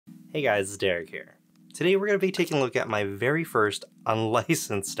Hey guys, it's Derek here. Today we're going to be taking a look at my very first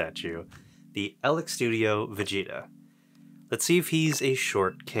unlicensed statue, the Alex Studio Vegeta. Let's see if he's a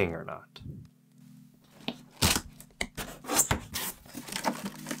short king or not.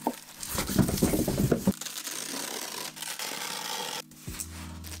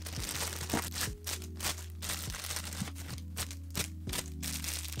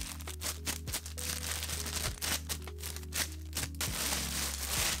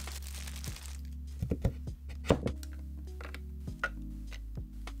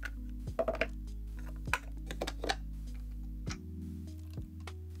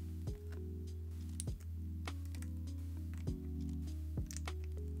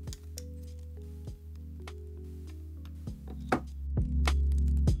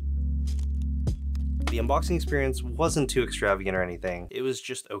 The unboxing experience wasn't too extravagant or anything, it was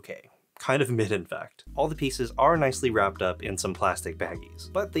just okay. Kind of mid in fact. All the pieces are nicely wrapped up in some plastic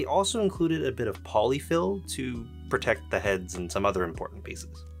baggies, but they also included a bit of polyfill to protect the heads and some other important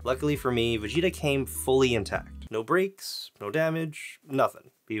pieces. Luckily for me, Vegeta came fully intact. No breaks, no damage,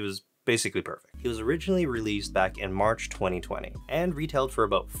 nothing. He was basically perfect. He was originally released back in March 2020 and retailed for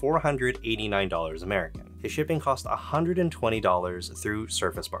about $489 American. His shipping cost $120 through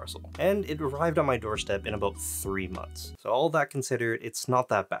Surface Parcel, and it arrived on my doorstep in about 3 months. So all that considered, it's not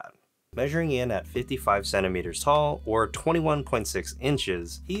that bad. Measuring in at 55 centimeters tall or 21.6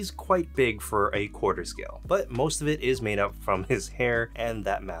 inches, he's quite big for a quarter scale, but most of it is made up from his hair and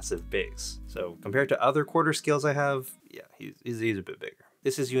that massive base. So compared to other quarter scales I have, yeah, he's a bit bigger.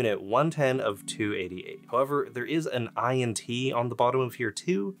 This is unit 110 of 288. However, there is an I and T on the bottom of here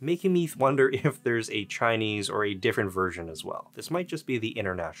too, making me wonder if there's a Chinese or a different version as well. This might just be the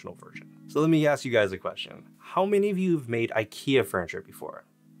international version. So let me ask you guys a question. How many of you have made IKEA furniture before?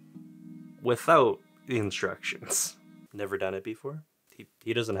 Without instructions. Never done it before?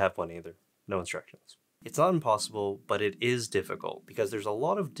 He doesn't have one either. No instructions. It's not impossible, but it is difficult because there's a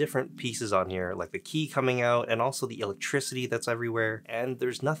lot of different pieces on here, like the key coming out and also the electricity that's everywhere, and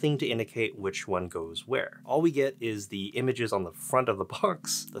there's nothing to indicate which one goes where. All we get is the images on the front of the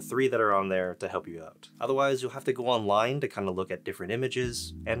box, the 3 that are on there to help you out. Otherwise, you'll have to go online to kind of look at different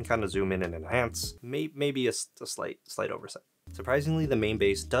images and kind of zoom in and enhance. Maybe a slight oversight. Surprisingly, the main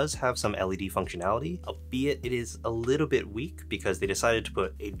base does have some LED functionality, albeit it is a little bit weak because they decided to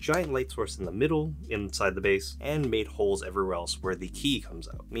put a giant light source in the middle inside the base and made holes everywhere else where the key comes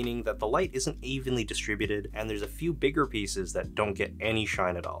out, meaning that the light isn't evenly distributed and there's a few bigger pieces that don't get any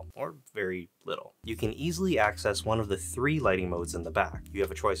shine at all, or very little. You can easily access one of the 3 lighting modes in the back. You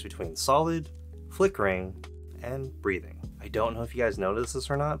have a choice between solid, flickering, and breathing. I don't know if you guys noticed this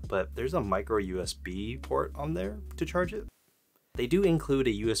or not, but there's a micro USB port on there to charge it. They do include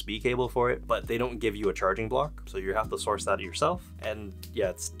a USB cable for it, but they don't give you a charging block, so you have to source that yourself. And yeah,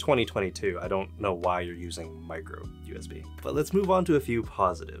 it's 2022. I don't know why you're using micro USB. But let's move on to a few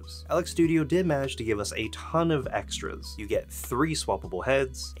positives. Alex Studio did manage to give us a ton of extras. You get 3 swappable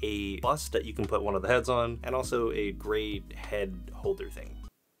heads, a bust that you can put one of the heads on, and also a gray head holder thing.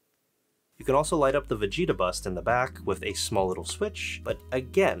 You can also light up the Vegeta bust in the back with a small little switch, but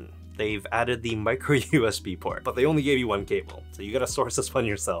again, they've added the micro USB port, but they only gave you 1 cable, so you gotta source this one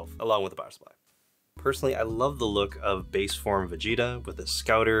yourself, along with the power supply. Personally, I love the look of base form Vegeta with his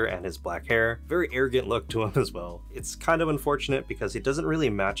scouter and his black hair. Very arrogant look to him as well. It's kind of unfortunate because it doesn't really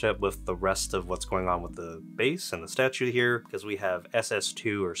match up with the rest of what's going on with the base and the statue here, because we have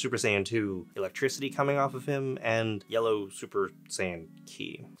SS2 or Super Saiyan 2 electricity coming off of him and yellow Super Saiyan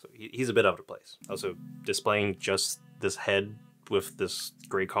ki. So he's a bit out of place. Also, displaying just this head with this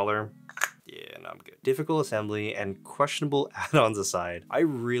gray collar, yeah, no, I'm good. Difficult assembly and questionable add-ons aside, I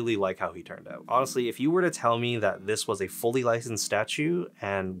really like how he turned out. Honestly, if you were to tell me that this was a fully licensed statue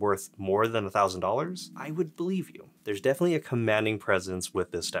and worth more than $1,000, I would believe you. There's definitely a commanding presence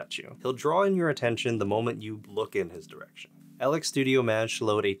with this statue. He'll draw in your attention the moment you look in his direction. Alex Studio managed to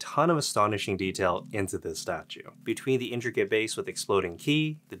load a ton of astonishing detail into this statue. Between the intricate base with exploding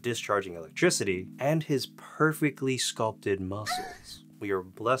ki, the discharging electricity, and his perfectly sculpted muscles. We are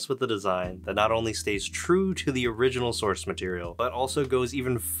blessed with a design that not only stays true to the original source material, but also goes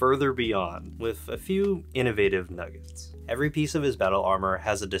even further beyond, with a few innovative nuggets. Every piece of his battle armor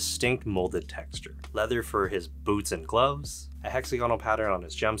has a distinct molded texture. Leather for his boots and gloves, a hexagonal pattern on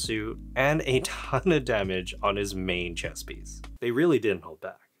his jumpsuit, and a ton of damage on his main chest piece. They really didn't hold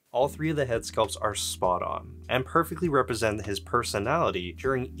back. All 3 of the head sculpts are spot on, and perfectly represent his personality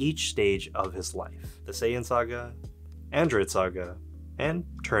during each stage of his life. The Saiyan Saga, Android Saga, and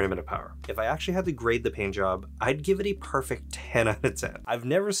turn him into power. If I actually had to grade the paint job, I'd give it a perfect 10 out of 10. I've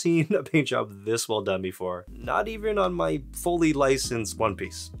never seen a paint job this well done before, not even on my fully licensed One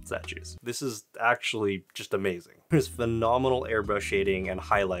Piece statues. This is actually just amazing. There's phenomenal airbrush shading and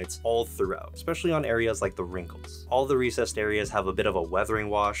highlights all throughout, especially on areas like the wrinkles. All the recessed areas have a bit of a weathering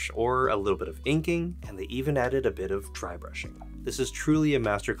wash or a little bit of inking, and they even added a bit of dry brushing. This is truly a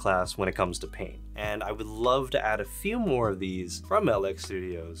masterclass when it comes to paint, and I would love to add a few more of these from LX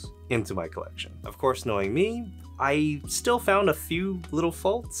Studios into my collection. Of course, knowing me, I still found a few little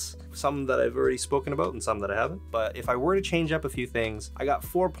faults, some that I've already spoken about and some that I haven't. But if I were to change up a few things, I got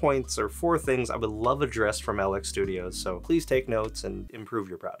 4 points or 4 things I would love addressed from LX Studios, so please take notes and improve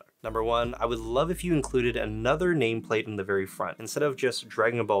your product. Number 1, I would love if you included another nameplate in the very front. Instead of just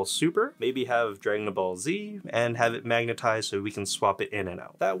Dragon Ball Super, maybe have Dragon Ball Z and have it magnetized so we can swap it in and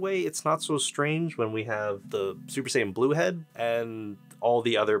out. That way it's not so strange when we have the Super Saiyan Blue head and all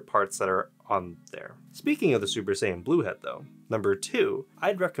the other parts that are on there. Speaking of the Super Saiyan Blue head though, number 2,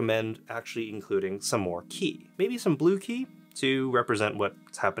 I'd recommend actually including some more ki. Maybe some blue ki to represent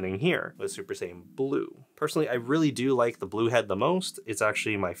what's happening here with Super Saiyan Blue. Personally, I really do like the blue head the most. It's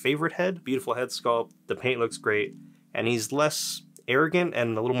actually my favorite head. Beautiful head sculpt, the paint looks great, and he's less arrogant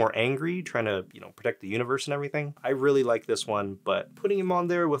and a little more angry, trying to, protect the universe and everything. I really like this one, but putting him on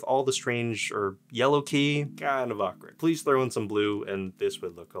there with all the strange or yellow ki, kind of awkward. Please throw in some blue and this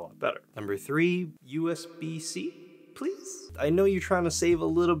would look a lot better. Number 3, USB-C, please? I know you're trying to save a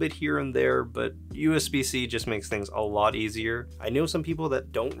little bit here and there, but USB-C just makes things a lot easier. I know some people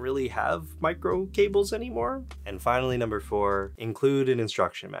that don't really have micro cables anymore. And finally, number 4, include an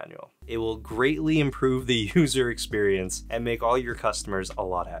instruction manual. It will greatly improve the user experience and make all your customers a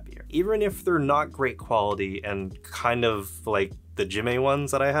lot happier. Even if they're not great quality and kind of like the Jime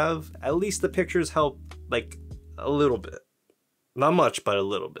ones that I have, at least the pictures help like a little bit. Not much, but a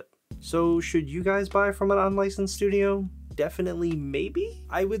little bit. So should you guys buy from an unlicensed studio? Definitely maybe?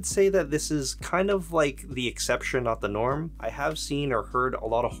 I would say that this is kind of like the exception, not the norm. I have seen or heard a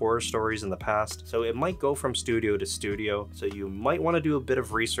lot of horror stories in the past, so it might go from studio to studio, so you might want to do a bit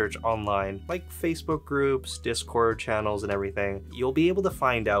of research online, like Facebook groups, Discord channels, and everything. You'll be able to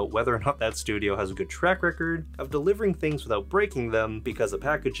find out whether or not that studio has a good track record of delivering things without breaking them because of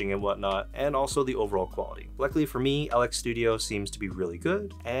packaging and whatnot, and also the overall quality. Luckily for me, LX Studio seems to be really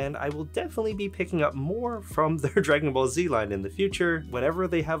good, and I will definitely be picking up more from their Dragon Ball Z line in the future whenever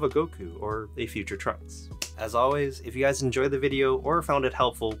they have a Goku or a future Trunks. As always, if you guys enjoyed the video or found it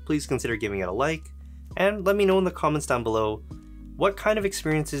helpful, please consider giving it a like, and let me know in the comments down below what kind of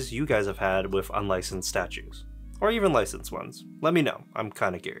experiences you guys have had with unlicensed statues, or even licensed ones. Let me know, I'm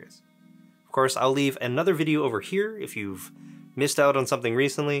kinda curious. Of course, I'll leave another video over here if you've missed out on something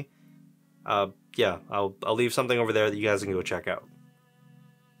recently. Yeah, I'll leave something over there that you guys can go check out.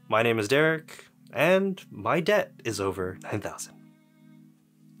 My name is Derek, and my debt is over 9,000.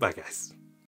 Bye guys.